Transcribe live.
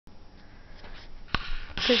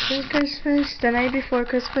This is Christmas, the night before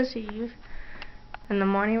Christmas Eve. In the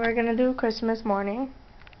morning we're gonna do Christmas morning.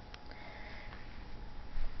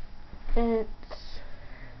 These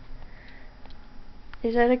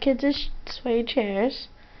are the kids' sway chairs.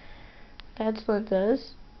 That's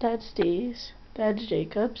Linda's. That's Steve's. That's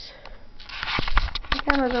Jacob's. The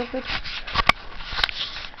camera's open.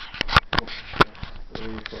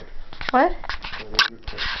 What?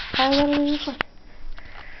 How are we record?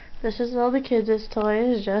 This is all the kids'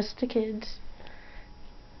 toys, just the kids.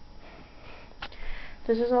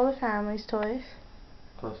 This is all the family's toys.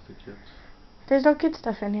 Plus the kids. There's no kid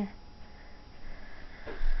stuff in here.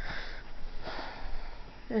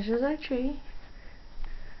 This is our tree.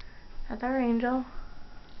 That's our angel.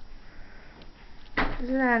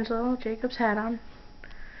 This is Angelo, Jacob's hat on.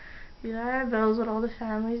 These are our bills with all the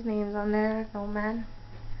family's names on there, no man.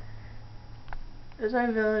 This is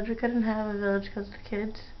our village. We couldn't have a village because of the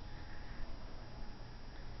kids.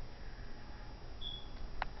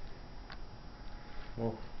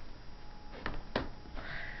 Whoa.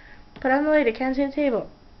 Put on the light, I can't see the table.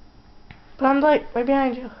 Put on the light, right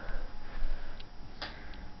behind you.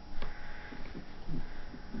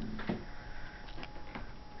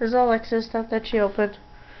 This is all Alexa's stuff that she opened.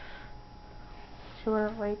 She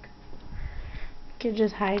wouldn't like. You could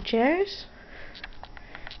just high chairs.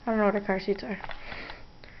 I don't know what her car seats are.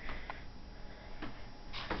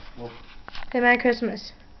 Whoa. Say Merry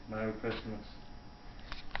Christmas. Merry Christmas.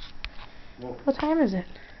 Whoa. What time is it?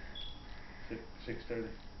 6:30.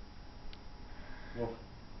 Whoa.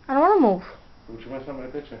 I don't want to move. Would you want some of my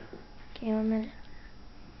picture? Okay, 1 minute.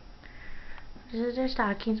 This is their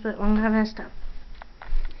stockings, but one got messed up.